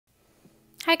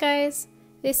Hi guys,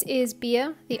 this is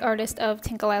Bia, the artist of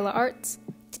Tinkalila Arts.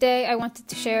 Today I wanted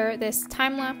to share this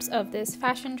time-lapse of this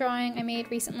fashion drawing I made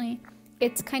recently.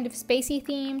 It's kind of spacey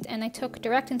themed, and I took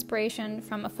direct inspiration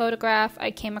from a photograph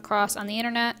I came across on the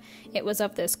internet. It was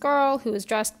of this girl who was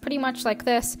dressed pretty much like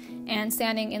this and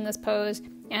standing in this pose,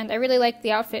 and I really liked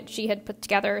the outfit she had put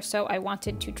together, so I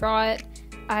wanted to draw it.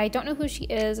 I don't know who she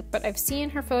is, but I've seen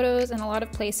her photos in a lot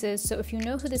of places, so if you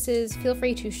know who this is, feel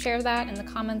free to share that in the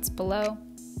comments below.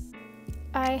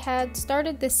 I had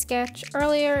started this sketch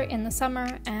earlier in the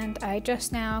summer, and I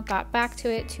just now got back to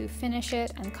it to finish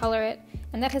it and color it,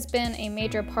 and that has been a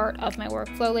major part of my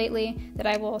workflow lately, that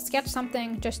I will sketch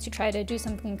something just to try to do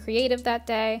something creative that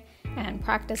day and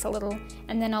practice a little,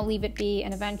 and then I'll leave it be,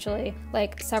 and eventually,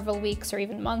 like several weeks or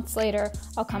even months later,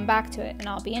 I'll come back to it and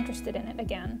I'll be interested in it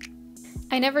again.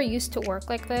 I never used to work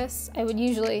like this. I would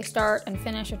usually start and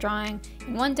finish a drawing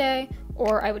in one day,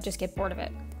 or I would just get bored of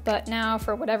it. But now,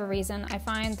 for whatever reason, I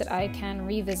find that I can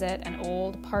revisit an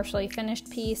old, partially finished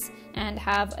piece and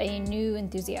have a new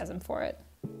enthusiasm for it.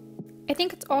 I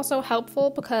think it's also helpful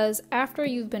because after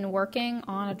you've been working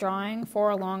on a drawing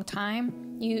for a long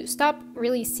time, you stop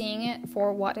really seeing it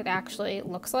for what it actually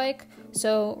looks like,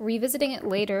 so revisiting it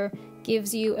later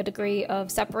gives you a degree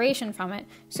of separation from it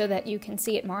so that you can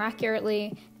see it more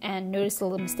accurately and notice the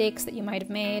little mistakes that you might have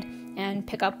made and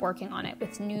pick up working on it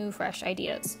with new, fresh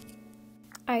ideas.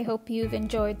 I hope you've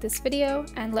enjoyed this video,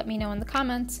 and let me know in the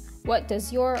comments, what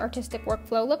does your artistic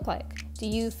workflow look like? Do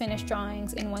you finish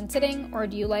drawings in one sitting, or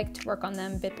do you like to work on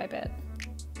them bit by bit?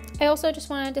 I also just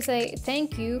wanted to say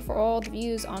thank you for all the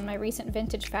views on my recent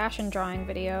vintage fashion drawing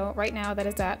video. Right now that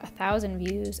is at 1,000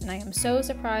 views, and I am so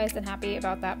surprised and happy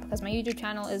about that because my YouTube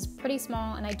channel is pretty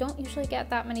small and I don't usually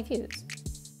get that many views.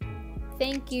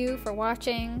 Thank you for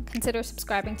watching. Consider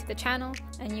subscribing to the channel,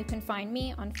 and you can find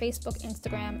me on Facebook,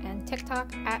 Instagram, and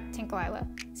TikTok at Tinkalila.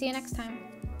 See you next time.